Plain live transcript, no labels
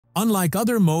Unlike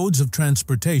other modes of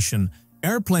transportation,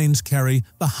 airplanes carry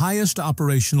the highest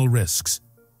operational risks.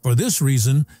 For this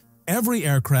reason, every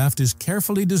aircraft is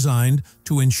carefully designed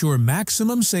to ensure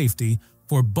maximum safety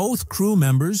for both crew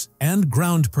members and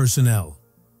ground personnel.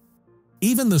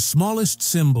 Even the smallest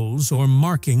symbols or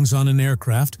markings on an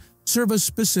aircraft serve a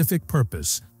specific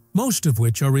purpose, most of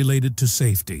which are related to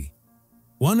safety.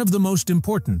 One of the most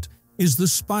important is the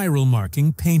spiral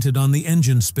marking painted on the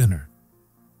engine spinner.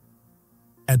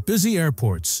 At busy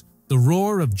airports, the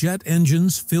roar of jet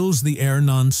engines fills the air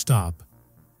non-stop.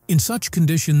 In such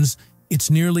conditions, it's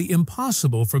nearly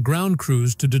impossible for ground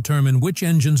crews to determine which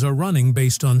engines are running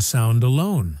based on sound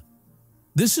alone.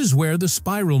 This is where the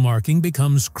spiral marking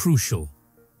becomes crucial.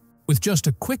 With just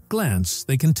a quick glance,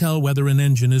 they can tell whether an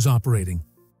engine is operating.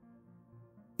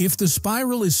 If the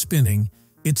spiral is spinning,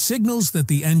 it signals that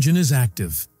the engine is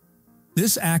active.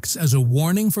 This acts as a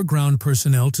warning for ground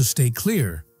personnel to stay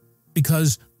clear,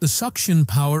 because the suction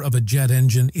power of a jet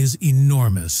engine is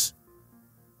enormous.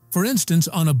 For instance,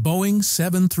 on a Boeing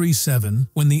 737,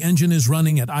 when the engine is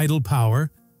running at idle power,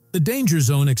 the danger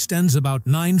zone extends about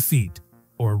 9 feet,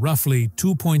 or roughly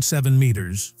 2.7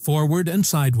 meters, forward and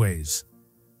sideways.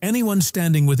 Anyone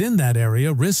standing within that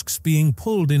area risks being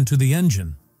pulled into the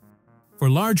engine. For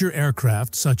larger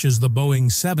aircraft, such as the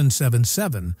Boeing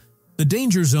 777, the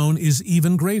danger zone is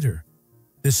even greater.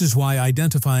 This is why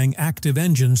identifying active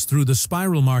engines through the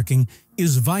spiral marking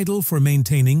is vital for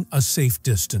maintaining a safe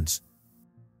distance.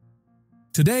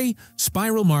 Today,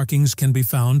 spiral markings can be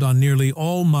found on nearly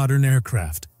all modern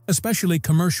aircraft, especially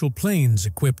commercial planes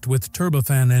equipped with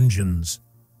turbofan engines.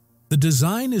 The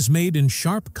design is made in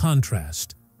sharp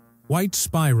contrast, white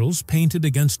spirals painted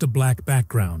against a black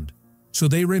background, so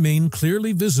they remain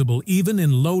clearly visible even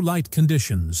in low-light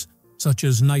conditions, such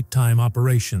as nighttime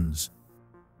operations.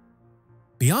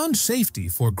 Beyond safety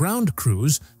for ground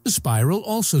crews, the spiral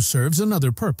also serves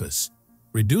another purpose: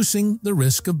 reducing the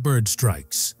risk of bird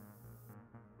strikes.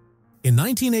 In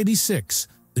 1986,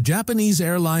 the Japanese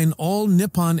airline All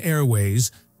Nippon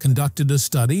Airways conducted a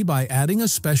study by adding a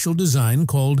special design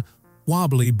called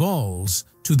wobbly balls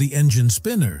to the engine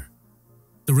spinner.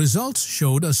 The results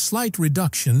showed a slight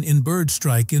reduction in bird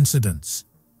strike incidents.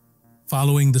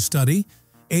 Following the study,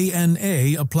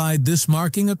 ANA applied this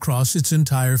marking across its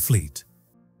entire fleet.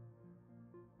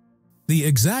 The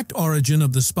exact origin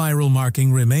of the spiral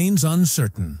marking remains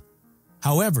uncertain.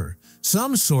 However,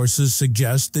 some sources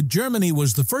suggest that Germany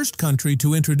was the first country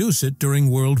to introduce it during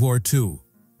World War II.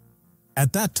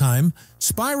 At that time,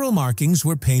 spiral markings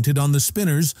were painted on the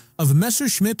spinners of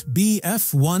Messerschmitt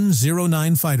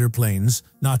Bf-109 fighter planes,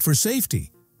 not for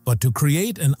safety, but to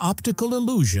create an optical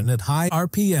illusion at high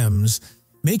RPMs,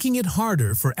 making it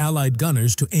harder for Allied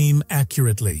gunners to aim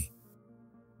accurately.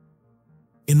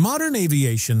 In modern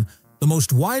aviation, the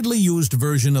most widely used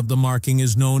version of the marking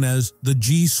is known as the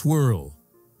G-swirl.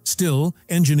 Still,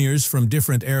 engineers from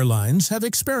different airlines have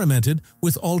experimented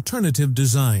with alternative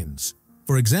designs.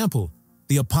 For example,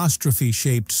 the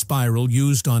apostrophe-shaped spiral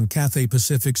used on Cathay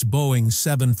Pacific's Boeing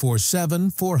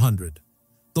 747-400,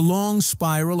 the long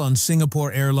spiral on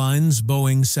Singapore Airlines'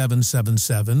 Boeing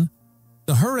 777,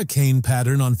 the hurricane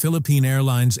pattern on Philippine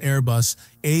Airlines' Airbus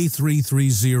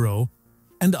A330,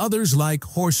 and others like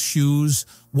horseshoes,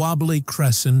 wobbly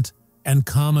crescent, and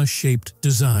comma-shaped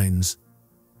designs.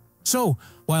 So,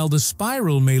 while the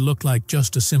spiral may look like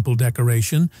just a simple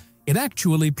decoration, it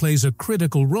actually plays a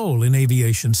critical role in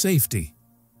aviation safety.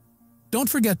 Don't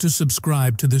forget to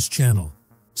subscribe to this channel.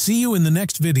 See you in the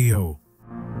next video.